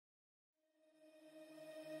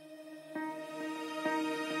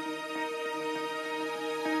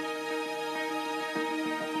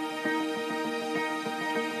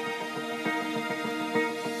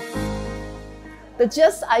The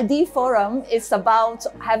Just ID Forum is about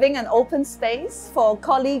having an open space for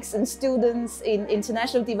colleagues and students in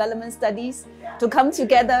international development studies to come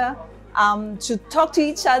together, to talk to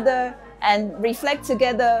each other and reflect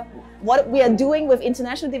together what we are doing with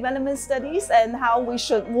international development studies and how we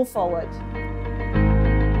should move forward.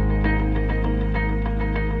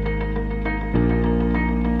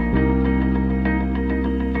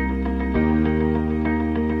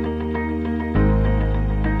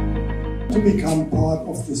 To become part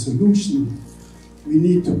of the solution, we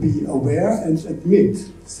need to be aware and admit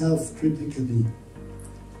self-critically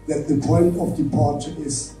that the point of departure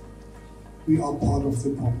is we are part of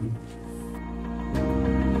the problem.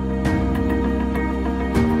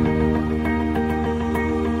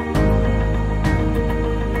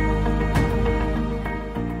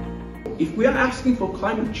 If we are asking for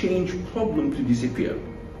climate change problem to disappear,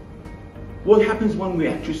 what happens when we're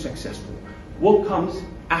actually successful? What comes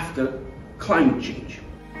after climate change?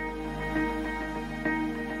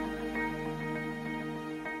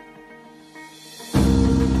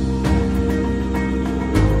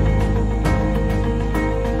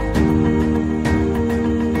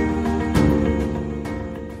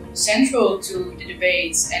 Central to the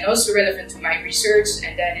debates and also relevant to my research,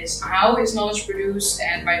 and that is how is knowledge produced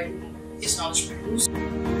and by whom is knowledge produced.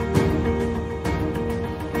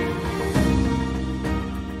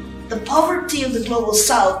 The poverty of the global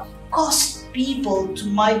south caused people to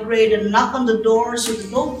migrate and knock on the doors of the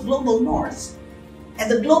global north. And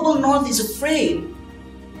the global north is afraid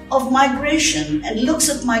of migration and looks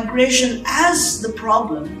at migration as the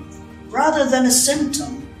problem rather than a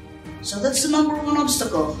symptom. So that's the number one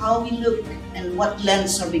obstacle, how we look and what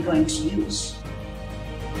lens are we going to use.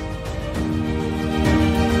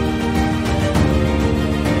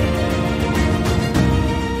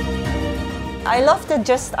 I love the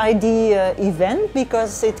Just ID event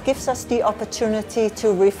because it gives us the opportunity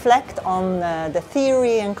to reflect on the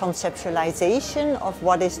theory and conceptualization of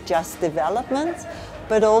what is just development,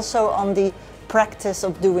 but also on the practice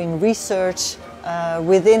of doing research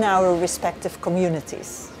within our respective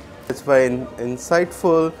communities. It's very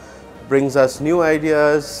insightful, brings us new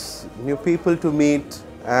ideas, new people to meet,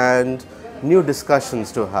 and new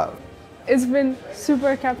discussions to have. It's been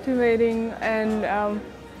super captivating, and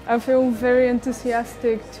I feel very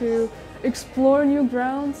enthusiastic to explore new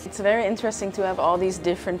grounds. It's very interesting to have all these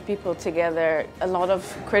different people together, a lot of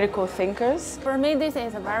critical thinkers. For me, this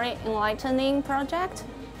is a very enlightening project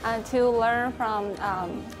to learn from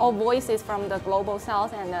all voices from the global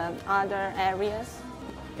south and other areas.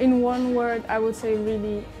 In one word, I would say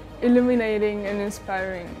really illuminating and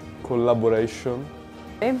inspiring. Collaboration.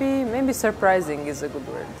 Maybe surprising is a good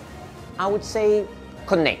word. I would say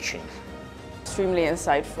connection. Extremely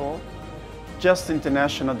insightful. Just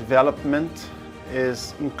international development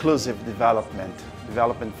is inclusive development,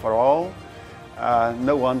 development for all.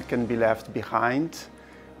 No one can be left behind.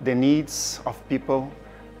 The needs of people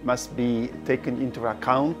must be taken into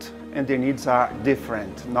account, and their needs are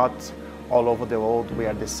different. Not all over the world we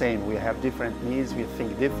are the same. We have different needs, we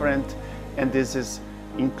think different, and this is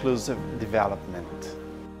inclusive development.